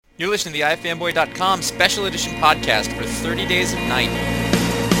You're listening to the iFanboy.com special edition podcast for 30 Days of Night.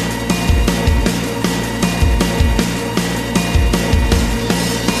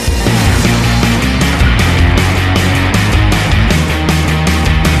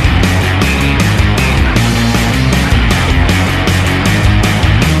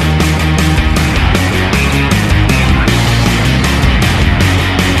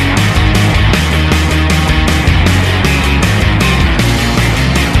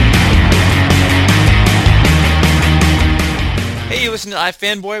 Listen to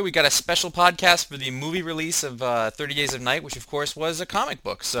iFanboy. We got a special podcast for the movie release of 30 Days of Night, which of course was a comic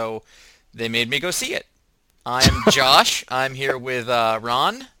book, so they made me go see it. I'm Josh. I'm here with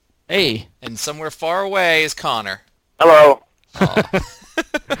Ron. Hey. And somewhere far away is Connor. Hello.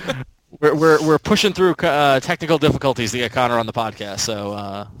 We're pushing through technical difficulties to get Connor on the podcast,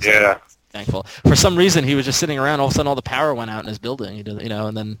 so yeah. Thankful. For some reason, he was just sitting around. All of a sudden, all the power went out in his building.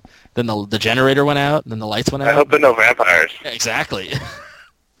 And then the generator went out, and then the lights went out. I hope there are no vampires. Yeah, exactly.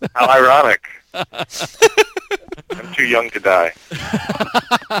 How ironic. I'm too young to die.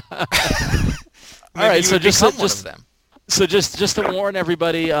 All right, so just one of them. So just to warn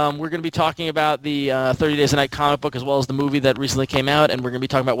everybody, we're going to be talking about the 30 Days of Night comic book as well as the movie that recently came out, and we're going to be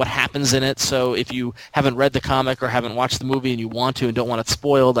talking about what happens in it. So if you haven't read the comic or haven't watched the movie and you want to and don't want it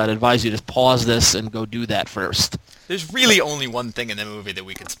spoiled, I'd advise you to pause this and go do that first. There's really only one thing in the movie that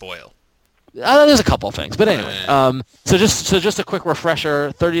we could spoil. There's a couple of things, but anyway. So just a quick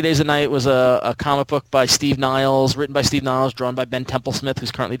refresher. 30 Days of Night was a comic book by Steve Niles, written by Steve Niles, drawn by Ben Templesmith,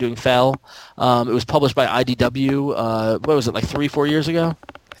 who's currently doing Fell. It was published by IDW. What was it, like 3-4 years ago?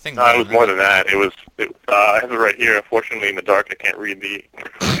 I think it was more than that. I have it right here. Unfortunately, in the dark, I can't read the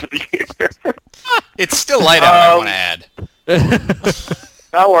year. It's still light out. I want to add.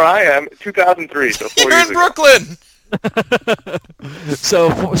 Not where I am. 2003. So 4 You're years in ago. Brooklyn. So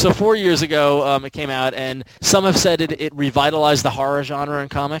 4 years ago, it came out, and some have said it revitalized the horror genre in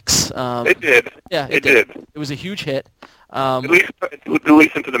comics. It did. Yeah, it did. It was a huge hit. At least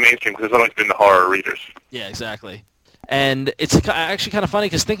into the mainstream, because there's always been the horror readers. Yeah, exactly. And it's actually kind of funny,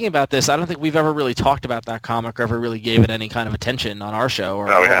 because thinking about this, I don't think we've ever really talked about that comic or ever really gave it any kind of attention on our show.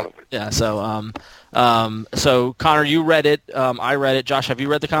 No, we haven't. Yeah, so Connor, you read it. I read it. Josh, have you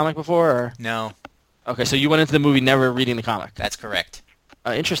read the comic before? Or? No. Okay, so you went into the movie never reading the comic. That's correct.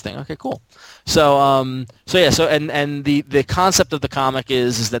 Interesting. Okay, cool. So the concept of the comic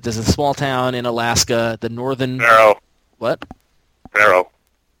is that there's a small town in Alaska, the northern. Barrow. What?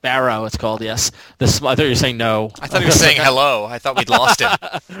 Barrow, it's called, yes. I thought you were saying no. I thought he was saying hello. I thought we'd lost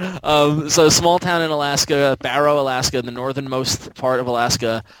him. So a small town in Alaska, Barrow, Alaska, the northernmost part of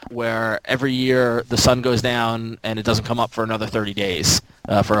Alaska, where every year the sun goes down and it doesn't come up for another 30 days,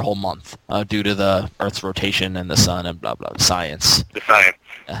 for a whole month, due to the Earth's rotation and the sun and blah, blah, science. The science.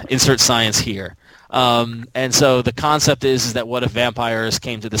 Insert science here. And so the concept is that what if vampires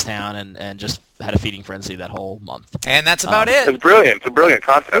came to this town and just had a feeding frenzy that whole month? And that's about it. It's brilliant. It's a brilliant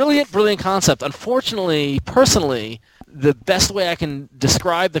concept. Brilliant concept. Unfortunately, personally, the best way I can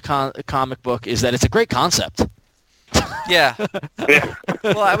describe the comic book is that it's a great concept. Yeah. Yeah.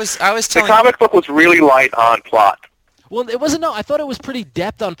 Well, I was telling. The comic book was really light on plot. Well, it wasn't. No, I thought it was pretty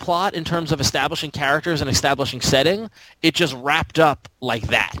depth on plot in terms of establishing characters and establishing setting. It just wrapped up like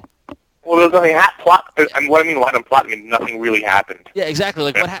that. Well, there's nothing plot. And what I mean light on plot, I mean nothing really happened. Yeah, exactly.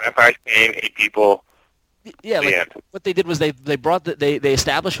 Like vampires came, ate people. Yeah, like what they did was they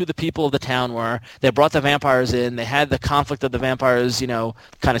established who the people of the town were. They brought the vampires in. They had the conflict of the vampires,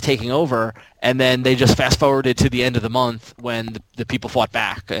 kind of taking over, and then they just fast forwarded to the end of the month when the people fought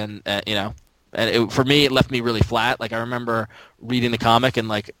back, and for me, it left me really flat. Like, I remember reading the comic and,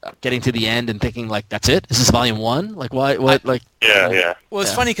 like, getting to the end and thinking, like, that's it? Is this volume 1? Like, what? Yeah. Well,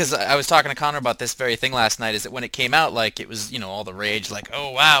 it's funny because I was talking to Connor about this very thing last night, is that when it came out, like, it was, all the rage, like,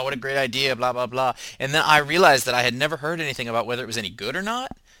 oh, wow, what a great idea, blah, blah, blah. And then I realized that I had never heard anything about whether it was any good or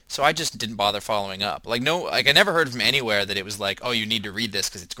not, so I just didn't bother following up. Like, I never heard from anywhere that it was like, oh, you need to read this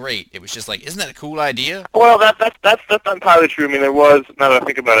because it's great. It was just like, isn't that a cool idea? Well, that's entirely true. I mean, there was, now that I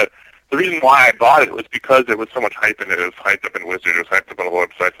think about it, the reason why I bought it was because there was so much hype in it. It was hyped up in Wizard. It was hyped up on the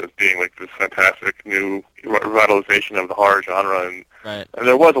websites as being like this fantastic new revitalization of the horror genre. And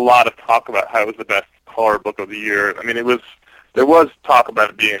there was a lot of talk about how it was the best horror book of the year. I mean, there was talk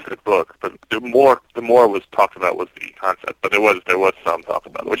about it being a good book, but the more was talked about was the concept. But there was some talk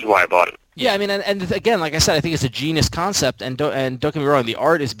about it, which is why I bought it. Yeah, I mean, and again, like I said, I think it's a genius concept, and don't get me wrong, the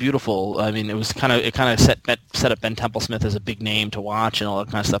art is beautiful. I mean, it kind of set up Ben Templesmith as a big name to watch and all that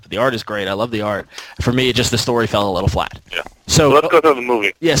kind of stuff. But the art is great. I love the art. For me, the story fell a little flat. Yeah. So let's go through the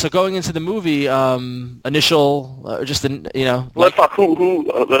movie. Yeah, so going into the movie, Let's talk. Who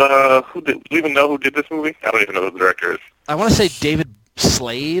did? Do you even know who did this movie? I don't even know who the director is. I want to say David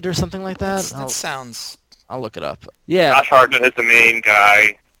Slade or something like that. That sounds. I'll look it up. Yeah. Josh Hartnett is the main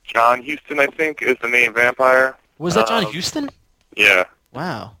guy. John Huston, I think, is the main vampire. Was that John Huston? Yeah.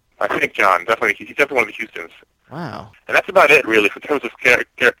 Wow. I think John. Definitely, he's definitely one of the Hustons. Wow. And that's about it, really, in terms of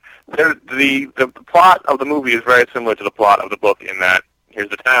character. The plot of the movie is very similar to the plot of the book in that here's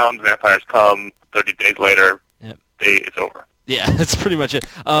the town, vampires come, 30 days later, it's over. Yeah, that's pretty much it.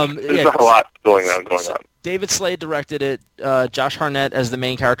 There's not a lot going on. David Slade directed it. Josh Hartnett as the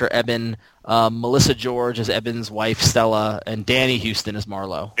main character, Eben. Melissa George as Eben's wife, Stella. And Danny Huston as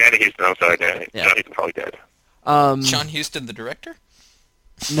Marlowe. Danny Huston, I'm sorry, Danny. Yeah. John Huston's probably dead. John Huston, the director?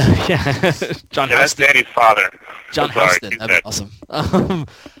 No, yeah. John Huston. That's Danny's father. John Huston. That'd be awesome.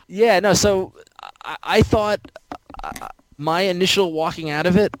 So I thought my initial walking out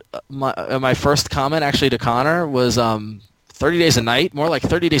of it, my first comment actually to Connor was 30 Days a Night, more like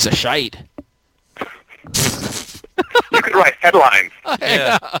 30 Days a Shite. You could write headlines.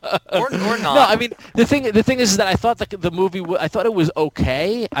 Yeah. or not. No, I mean the thing is that I thought the movie I thought it was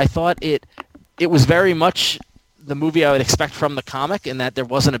okay. I thought it was very much the movie I would expect from the comic, in that there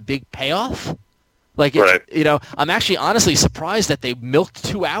wasn't a big payoff. Like, right. I'm actually honestly surprised that they milked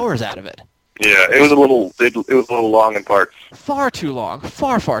 2 hours out of it. Yeah, it was a little long in parts. Far too long.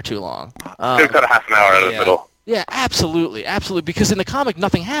 Far too long. Could have cut a half an hour out of the middle. Yeah, absolutely, because in the comic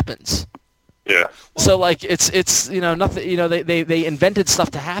nothing happens. Yeah. So like it's nothing, they invented stuff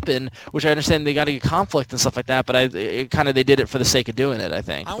to happen, which I understand they got to get conflict and stuff like that, but they did it for the sake of doing it, I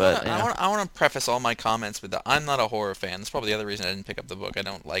think. I want to preface all my comments with that I'm not a horror fan. That's probably the other reason I didn't pick up the book. I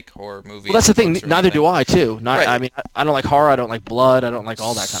don't like horror movies. Well, that's the thing. Neither do I, too. Right. I mean, I don't like horror. I don't like blood. I don't like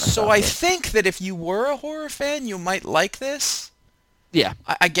all that kind of stuff. So I think that if you were a horror fan, you might like this. Yeah,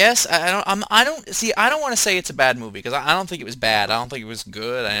 I guess I don't want to say it's a bad movie, because I don't think it was bad. I don't think it was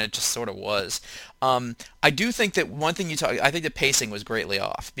good, and it just sort of was. I do think that one thing I think the pacing was greatly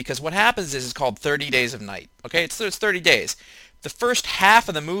off, because what happens is it's called 30 Days of Night. Okay, it's 30 days. The first half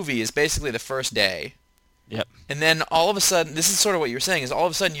of the movie is basically the first day. Yep. And then all of a sudden, this is sort of what you were saying, is all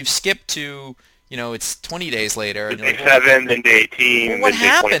of a sudden you've skipped to, it's 20 days later. And day 7, then day 18, well, what then day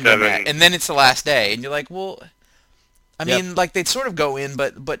happened 27. in that? And then it's the last day, and you're like, well. I mean, like they'd sort of go in,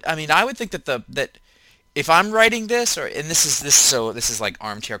 but I mean, I would think that that if I'm writing this, this is like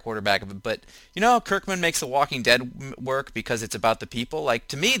armchair quarterback of it, but Kirkman makes The Walking Dead work because it's about the people. Like,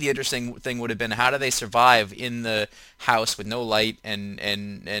 to me, the interesting thing would have been, how do they survive in the house with no light and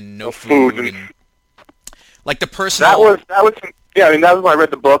no food and like the personal. That was yeah. I mean, that was when I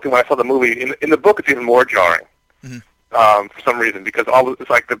read the book and when I saw the movie. In the book, it's even more jarring for some reason, because it's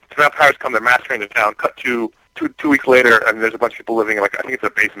like the vampires come, they're massacring the town. Cut to 2 weeks later, and there's a bunch of people living in, like, I think it's a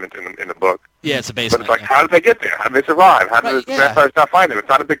basement in the book. Yeah, it's a basement. But it's like, how did they get there? How did they survive? How did the vampires not find them? It's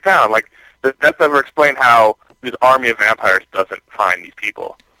not a big town. Like, that's never explained how this army of vampires doesn't find these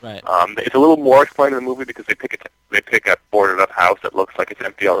people. Right. It's a little more explained in the movie because they pick a boarded up house that looks like it's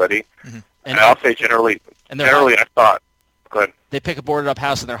empty already. Mm-hmm. And I'll say generally I thought. Go ahead. They pick a boarded up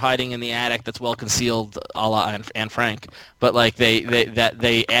house and they're hiding in the attic that's well concealed, a la Anne Frank. But like they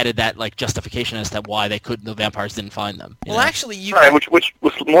added that like justification as to why the vampires didn't find them. Actually, which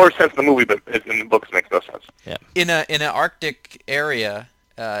was more sense in the movie, but in the books makes no sense. Yeah. In an Arctic area,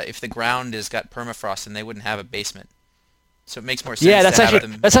 if the ground has got permafrost, then they wouldn't have a basement. So it makes more sense. Yeah, that's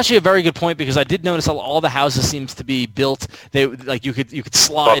actually a very good point, because I did notice all the houses seems to be built. They like you could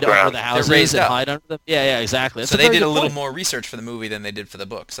slide over the houses and hide under them. Yeah, exactly. That's so they did a little more research for the movie than they did for the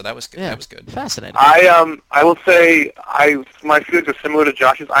book. So that was good. Yeah, that was good. Fascinating. I will say my feelings are similar to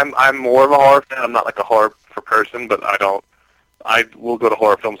Josh's. I'm more of a horror fan. I'm not like a horror person, but I will go to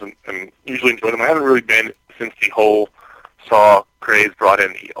horror films and usually enjoy them. I haven't really been since the whole Saw craze brought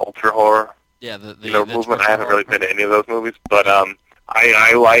in the ultra horror. Yeah, the movement. I haven't really been to any of those movies, but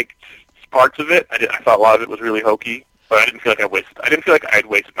I liked parts of it. I thought a lot of it was really hokey, but I didn't feel like I'd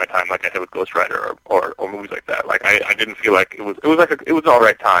wasted my time like I did with Ghost Rider or movies like that. Like I didn't feel like it was an all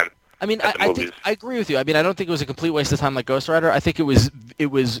right time. I mean, I agree with you. I mean, I don't think it was a complete waste of time like Ghost Rider. I think it was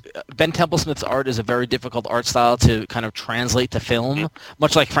Ben Templesmith's art is a very difficult art style to kind of translate to film,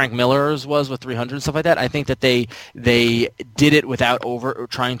 much like Frank Miller's was with 300 and stuff like that. I think that they did it without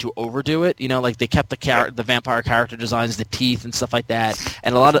trying to overdo it. Like they kept the vampire character designs, the teeth and stuff like that,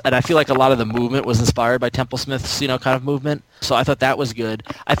 and I feel like a lot of the movement was inspired by Templesmith's kind of movement. So I thought that was good.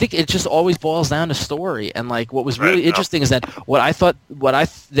 I think it just always boils down to story. And like what was really interesting is that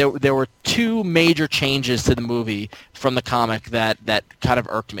there were two major changes to the movie from the comic that kind of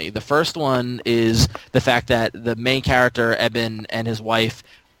irked me. The first one is the fact that the main character Eben and his wife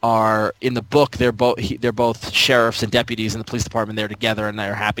are in the book. They're both sheriffs and deputies in the police department. They're together and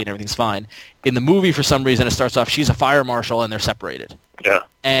they're happy and everything's fine. In the movie, for some reason, it starts off she's a fire marshal and they're separated. Yeah.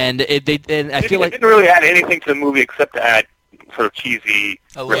 And I feel like it didn't really add anything to the movie except to add sort of cheesy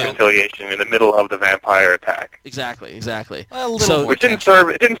reconciliation in the middle of the vampire attack. Exactly. Which didn't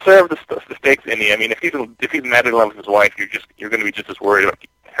serve the stakes any. I mean, if he's madly in love with his wife, you're going to be just as worried about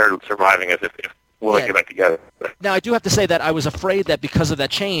her surviving as if we'll get back together. Now, I do have to say that I was afraid that because of that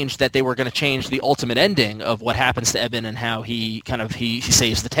change, that they were going to change the ultimate ending of what happens to Eben and how he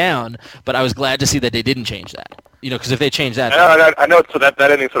saves the town. But I was glad to see that they didn't change that. Because if they changed that... I know, so that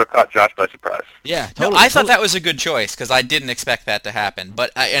ending sort of caught Josh by surprise. Yeah, totally. I thought that was a good choice, because I didn't expect that to happen.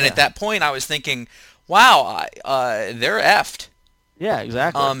 But at that point, I was thinking, wow, they're effed. Yeah,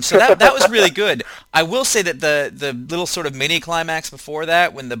 exactly. So that was really good. I will say that the little sort of mini climax before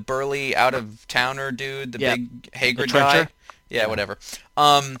that, when the burly out of towner dude, the big Hager guy, whatever,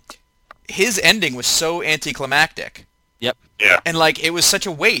 his ending was so anticlimactic. Yep. Yeah. And like it was such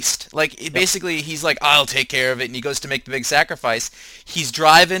a waste. Like basically, he's like, "I'll take care of it," and he goes to make the big sacrifice. He's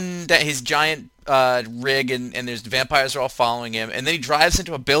driving his giant rig, and there's vampires are all following him, and then he drives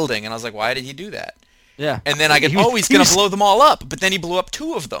into a building, and I was like, "Why did he do that?" Yeah. And then I get, he's going to blow them all up. But then he blew up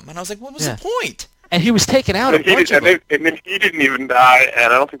 2 of them. And I was like, what was the point? And he was taken out a bunch of them. And then he didn't even die,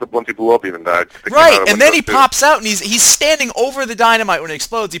 and I don't think the ones he blew up even died. Right, and then he pops out, and he's standing over the dynamite when it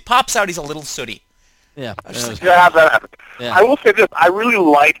explodes. He pops out, he's a little sooty. Yeah. That happened. Yeah. I will say this, I really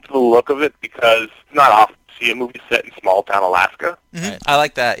liked the look of it, because it's not often to see a movie set in small-town Alaska. Mm-hmm. Right. I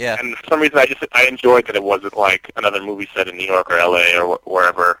like that, yeah. And for some reason, I enjoyed that it wasn't like another movie set in New York or L.A. or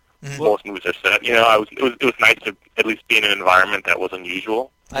wherever. Mm-hmm. Most movies are set. It was nice to at least be in an environment that was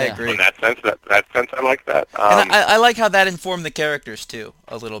unusual. I agree. In that sense, I like that. And I like how that informed the characters too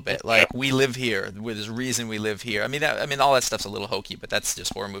a little bit. Like we live here. There's a reason we live here. I mean, all that stuff's a little hokey, but that's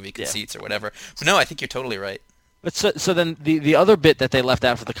just horror movie conceits or whatever. But no, I think you're totally right. But so then the other bit that they left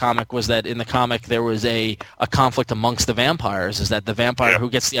out for the comic was that in the comic there was a conflict amongst the vampires. Is that the vampire who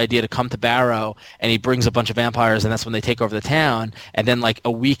gets the idea to come to Barrow, and he brings a bunch of vampires, and that's when they take over the town. And then like a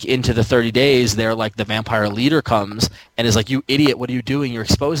week into the 30 days, they're like the vampire leader comes and is like, "You idiot! What are you doing? You're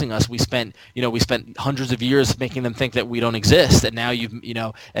exposing us. We spent hundreds of years making them think that we don't exist, and now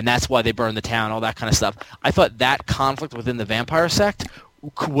and that's why they burn the town. All that kind of stuff." I thought that conflict within the vampire sect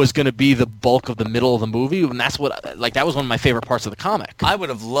was going to be the bulk of the middle of the movie, and that was one of my favorite parts of the comic. I would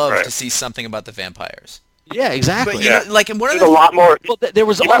have loved to see something about the vampires. Yeah, exactly. But there's a lot more. Well, there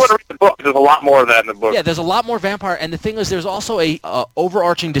was. You might want to read the book. There's a lot more of that in the book. Yeah, there's a lot more vampire, and the thing is, there's also a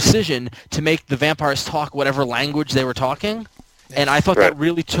overarching decision to make the vampires talk whatever language they were talking. And I thought that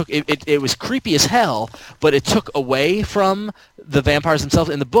really took it. It was creepy as hell, but it took away from the vampires themselves.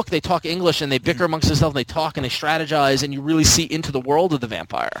 In the book, they talk English and they bicker amongst themselves, and they talk and they strategize, and you really see into the world of the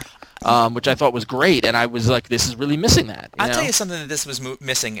vampire, which I thought was great. And I was like, this is really missing that. I'll tell you something that this was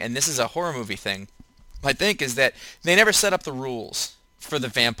missing, and this is a horror movie thing, I think, is that they never set up the rules for the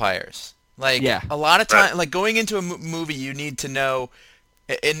vampires. Like a lot of time, like going into a movie, you need to know.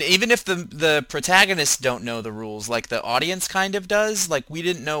 And even if the protagonists don't know the rules, like the audience kind of does, like we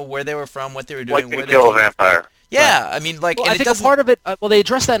didn't know where they were from, what they were doing, where they kill a vampire. Yeah, I mean, like, well, I think a part of it. They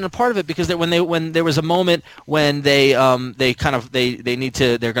addressed that in a part of it because when there was a moment when they're going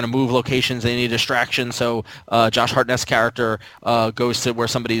to move locations, they need a distraction. So Josh Hartnett's character goes to where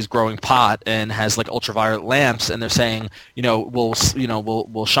somebody's growing pot and has like ultraviolet lamps, and they're saying, we'll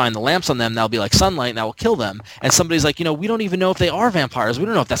shine the lamps on them. That'll be like sunlight, and that will kill them. And somebody's like, we don't even know if they are vampires. We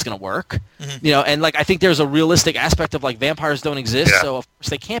don't know if that's going to work. Mm-hmm. And like I think there's a realistic aspect of like vampires don't exist, so of course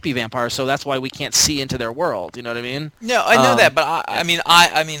they can't be vampires. So that's why we can't see into their world. You know what I mean? No, I know that, but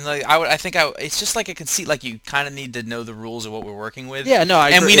it's just like a conceit. Like you kind of need to know the rules of what we're working with. Yeah, no, I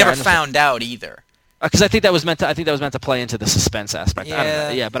agree. And we never found out either. Because I think that was meant to play into the suspense aspect. Yeah, I don't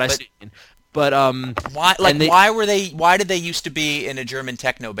know. Yeah, but I see. But why? Like, why did they used to be in a German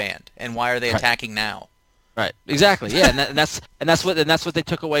techno band, and why are they attacking now? Right. Exactly. Yeah, and that's what they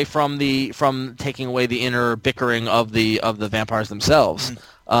took away from taking away the inner bickering of the vampires themselves.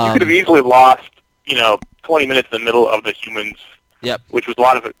 Mm-hmm. You could have easily lost 20 minutes in the middle of the humans, which was a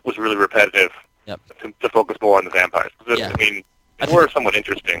lot of it was really repetitive, to focus more on the vampires. I mean, they were somewhat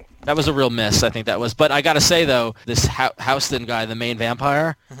interesting. That was a real miss, I think that was. But I got to say, though, this Houston guy, the main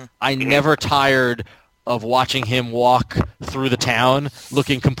vampire, I never tired of watching him walk through the town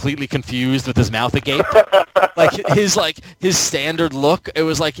looking completely confused with his mouth agape. like his standard look.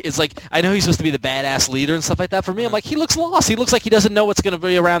 It's like I know he's supposed to be the badass leader and stuff like that. For me, I'm like, he looks lost. He looks like he doesn't know what's going to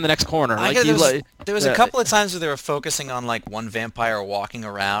be around the next corner. There was a couple of times where they were focusing on like one vampire walking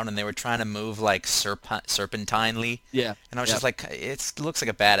around, and they were trying to move like serpentinely. Yeah. And I was just like, it looks like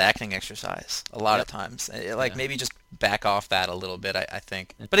a bad acting exercise a lot of times. Maybe just back off that a little bit, I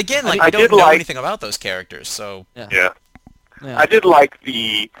think. But again, like, I don't know anything about those characters, so... Yeah. I did like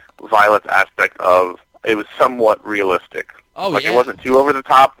the violence aspect of it was somewhat realistic. It wasn't too over the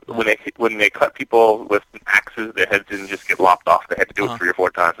top. When they cut people with axes, their heads didn't just get lopped off. They had to do it 3 or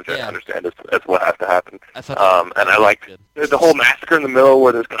 4 times, which I understand is what has to happen. And I liked the whole massacre in the middle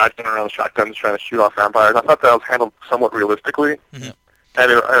where there's guys going around with shotguns trying to shoot off vampires. I thought that was handled somewhat realistically. Mm-hmm. And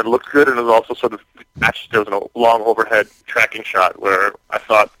it looked good, and it was also sort of there was a long overhead tracking shot where I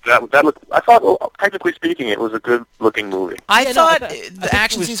thought that looked. I thought, well, technically speaking, it was a good looking movie. I thought the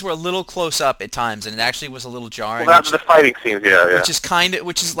action scenes were a little close up at times, and it actually was a little jarring. Well, the fighting scenes, yeah.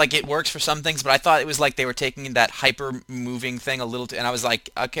 Which is like it works for some things, but I thought it was like they were taking that hyper moving thing a little, and I was like,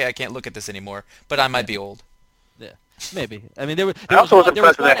 okay, I can't look at this anymore. But I might be old. Yeah, maybe. I mean,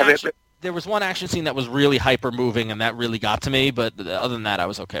 there was one action scene that was really hyper moving, and that really got to me. But other than that, I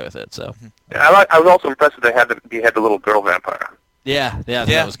was okay with it. So yeah, I was also impressed that they had the little girl vampire. Yeah,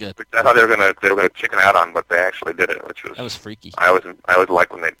 that was good. I thought they were gonna chicken out on, but they actually did it, which was that was freaky. I always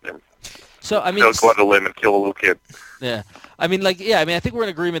like when they So I mean, go on the limb and kill a little kid. Yeah. I think we're in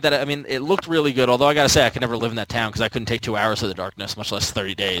agreement that, it looked really good, although I got to say I could never live in that town because I couldn't take 2 hours of the darkness, much less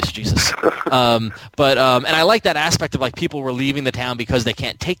 30 days. Jesus. And I like that aspect of, like, people were leaving the town because they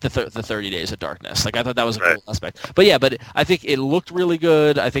can't take the 30 days of darkness. Like, I thought that was a cool aspect. But I think it looked really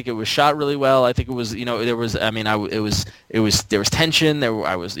good. I think it was shot really well. I think it was, there was tension.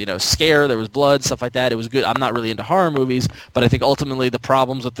 I was scared. There was blood, stuff like that. It was good. I'm not really into horror movies, but I think ultimately the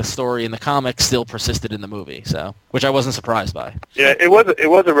problems with the story in the comics still persisted in the movie, so, which I wasn't surprised by. Yeah, it was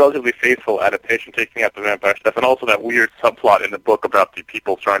a relatively faithful adaptation, taking out the vampire stuff, and also that weird subplot in the book about the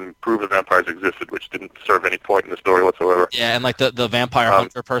people trying to prove that vampires existed, which didn't serve any point in the story whatsoever. Yeah, and like the vampire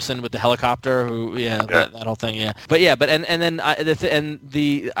hunter person with the helicopter, that whole thing. Yeah,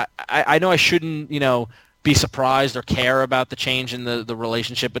 I know I shouldn't be surprised or care about the change in the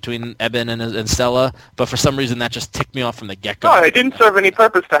relationship between Eben and Stella, but for some reason that just ticked me off from the get-go. No, it didn't serve any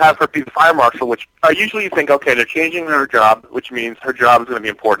purpose to have her be the fire marshal, which usually you think, okay, they're changing her job, which means her job is going to be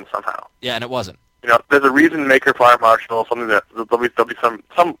important somehow. Yeah, and it wasn't. There's a reason to make her fire marshal, something that there'll be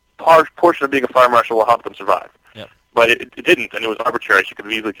some portion of being a fire marshal will help them survive. Yep. But it didn't, and it was arbitrary. She could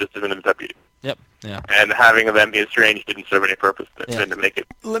have easily just have been a deputy. Yep. Yeah. And having them be estranged didn't serve any purpose than to make it.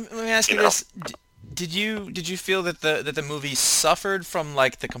 Let me ask you this. Did you feel that the movie suffered from,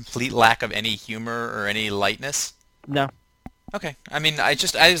 like, the complete lack of any humor or any lightness? No. Okay. I mean, it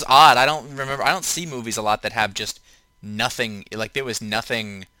was odd. I don't see movies a lot that have just nothing. Like, there was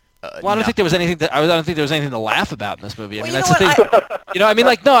nothing. Well, I don't think there was anything to laugh about in this movie. I mean, that's the thing.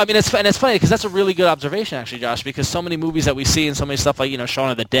 It's funny because that's a really good observation, actually, Josh. Because so many movies that we see and so many stuff like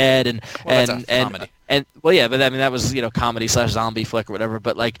Shaun of the Dead comedy. That was comedy / zombie flick or whatever.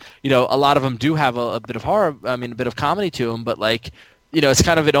 But a lot of them do have a bit of horror. I mean, a bit of comedy to them. But it's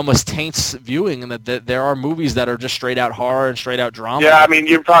kind of, it almost taints viewing, and that there are movies that are just straight out horror and straight out drama. Yeah, I mean,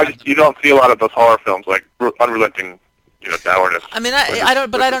 you don't see a lot of those horror films like unrelenting. Dourness. I mean, I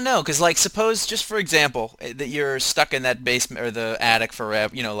don't know, because, like, suppose, just for example, that you're stuck in that basement or the attic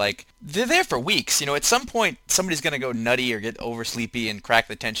forever, they're there for weeks. At some point, somebody's going to go nutty or get oversleepy and crack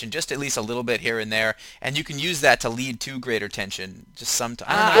the tension just at least a little bit here and there, and you can use that to lead to greater tension just sometimes.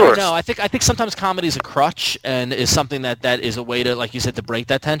 I don't know. I think sometimes comedy is a crutch and is something that is a way to, like you said, to break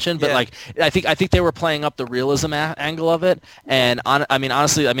that tension. But I think they were playing up the realism angle of it, and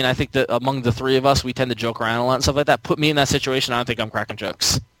honestly, I think that among the three of us, we tend to joke around a lot and stuff like that. Put me in that situation, I don't think I'm cracking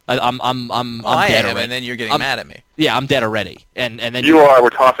jokes. I'm dead already. And then you're getting mad at me. Yeah, I'm dead already. And then we're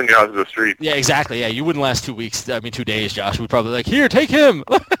tossing you out to the street. Yeah, exactly. Yeah, you wouldn't last 2 days, Josh. We'd probably here, take him.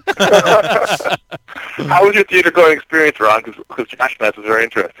 How was your theater going experience, Ron? Because Josh Mass was very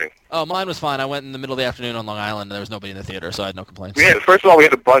interesting. Oh, mine was fine. I went in the middle of the afternoon on Long Island, and there was nobody in the theater, so I had no complaints. First of all, we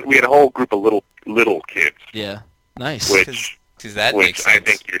had a whole group of little kids. Yeah, nice. Which I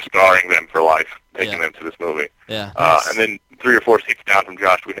think you're starring them for life, taking them to this movie. Yeah. And then 3 or 4 seats down from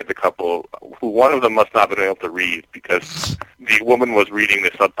Josh, we had the couple who one of them must not have been able to read because the woman was reading the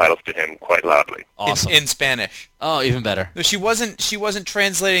subtitles to him quite loudly. Awesome. In Spanish. Oh, even better. No, she wasn't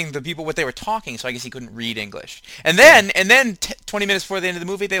translating the people what they were talking, so I guess he couldn't read English. And then 20 minutes before the end of the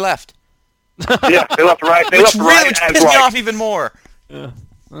movie, they left. Yeah, they left right. Which pissed me off even more. Yeah.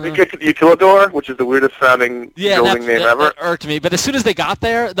 They get to the Utilidor, which is the weirdest sounding building name ever. That irked me. But as soon as they got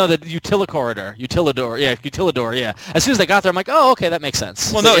there, no, the Utilidor, yeah. As soon as they got there, I'm like, oh, okay, that makes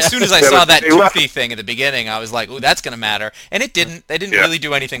sense. Well, no, as soon as I saw that toothy thing at the beginning, I was like, ooh, that's going to matter. And it didn't. They didn't really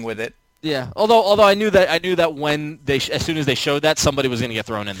do anything with it. Yeah, although I knew that when as soon as they showed that, somebody was going to get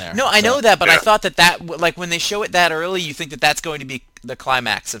thrown in there. No, I know that, but I thought that like when they show it that early, you think that that's going to be the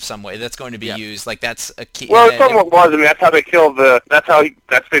climax of some way. That's going to be used. Like that's a key. Well, it somewhat was. I mean, that's how they killed the. That's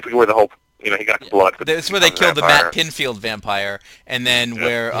basically where the whole. He got the blood. That's where they killed the Matt Pinfield vampire, and then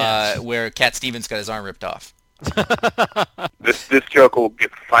where Cat Stevens got his arm ripped off. This joke will get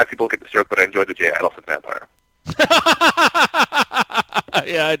 5 people get this joke, but I enjoyed the Jay Adelson vampire.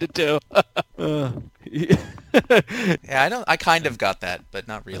 Yeah, I did too. Yeah, I kind of got that, but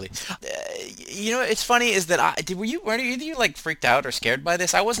not really. It's funny is that were either of you like freaked out or scared by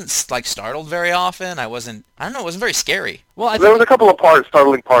this? I wasn't like startled very often. I don't know, it wasn't very scary. Well, there was a couple of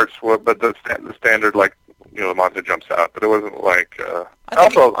startling parts, but the standard like the monster jumps out, but it wasn't like.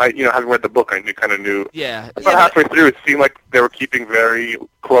 Having read the book, I kind of knew. Yeah. About halfway through, it seemed like they were keeping very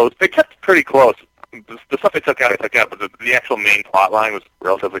close. They kept pretty close. The stuff they took out, but the actual main plot line was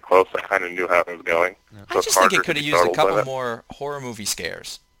relatively close. I kind of knew how it was going. Yeah. So I just think it could have used a couple more horror movie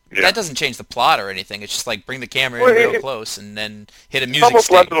scares. Yeah. That doesn't change the plot or anything. It's just like bring the camera in real close and then hit a music sting.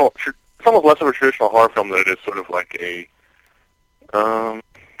 It's almost less of a traditional horror film than it is sort of like a...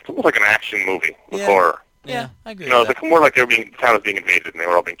 it's almost like an action movie with horror. Yeah, I agree with that. It's more like the town was being invaded and they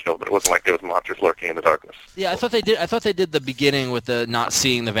were all being killed, but it wasn't like there was monsters lurking in the darkness. Yeah, I thought they did the beginning with the not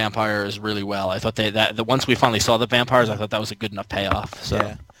seeing the vampires really well. I thought once we finally saw the vampires, I thought that was a good enough payoff. So,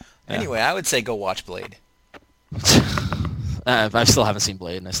 yeah. Anyway, I would say go watch Blade. I still haven't seen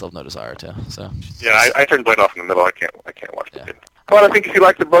Blade, and I still have no desire to. So. Yeah, I turned Blade off in the middle. I can't watch Blade. But I think if you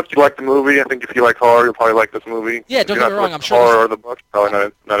like the book, you like the movie. I think if you like horror, you'll probably like this movie. Yeah, don't get me wrong. I'm sure horror or the book,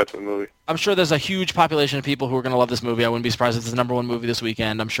 probably not into the movie. I'm sure there's a huge population of people who are going to love this movie. I wouldn't be surprised if it's the #1 movie this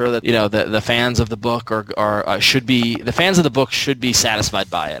weekend. I'm sure that the fans of the book should be satisfied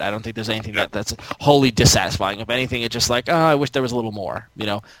by it. I don't think there's anything that's wholly dissatisfying. If anything, it's just like, oh, I wish there was a little more.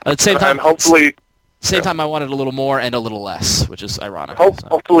 At the same time, and hopefully. Same time, I wanted a little more and a little less, which is ironic.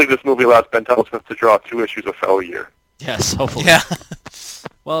 Hopefully, this movie allows Ben Telesmith to draw 2 issues a fellow year. Yes, hopefully. Yeah.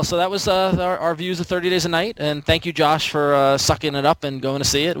 Well, so that was our views of 30 Days a Night, and thank you, Josh, for sucking it up and going to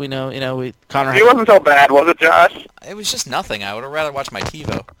see it. We know, Connor. It wasn't so bad, was it, Josh? It was just nothing. I would have rather watched my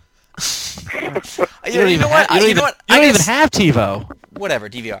TiVo. You don't even have TiVo. Whatever,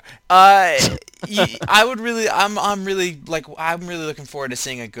 DVR. I'm really looking forward to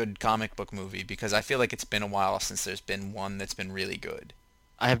seeing a good comic book movie because I feel like it's been a while since there's been one that's been really good.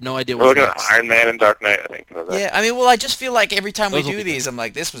 I have no idea what. We're looking at Iron Man and Dark Knight, I think. Yeah, I just feel like every time we do these, I'm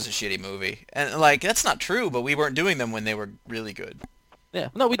like, this was a shitty movie, and like that's not true, but we weren't doing them when they were really good. Yeah,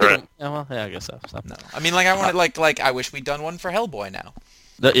 no, we didn't. Yeah, well, yeah, I guess so. No, I wanted I wish we'd done one for Hellboy now.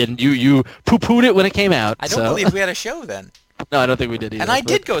 And you poo-pooed it when it came out. I don't believe we had a show then. No, I don't think we did either. And I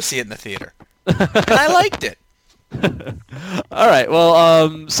did go see it in the theater. And I liked it. All right.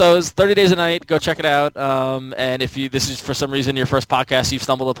 Well, so it's 30 Days a Night. Go check it out. And if this is for some reason your first podcast you've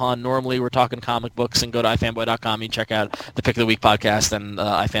stumbled upon, normally we're talking comic books, and go to iFanboy.com. You can check out the Pick of the Week podcast and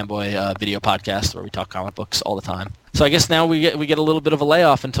iFanboy video podcast where we talk comic books all the time. So I guess now we get a little bit of a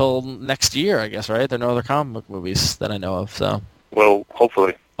layoff until next year. I guess, right? There are no other comic book movies that I know of. So. Well,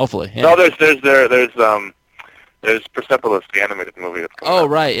 hopefully. Yeah. No, there's Persepolis, the animated movie. That's out.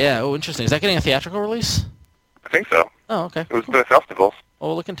 Right. Yeah. Oh, interesting. Is that getting a theatrical release? I think so. Oh, okay. It was the festivals. Oh,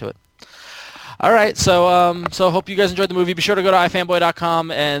 we'll look into it. All right. So hope you guys enjoyed the movie. Be sure to go to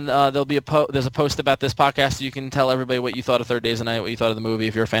iFanboy.com, and there'll be there's a post about this podcast. You can tell everybody what you thought of 30 Days a Night, what you thought of the movie.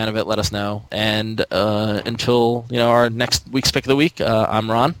 If you're a fan of it, let us know. And until our next week's Pick of the Week, I'm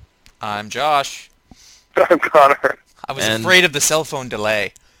Ron. I'm Josh. I'm Connor. I was afraid of the cell phone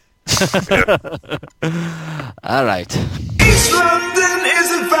delay. All right. East London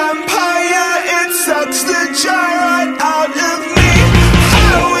is a vampire. It sucks the joy right out of me.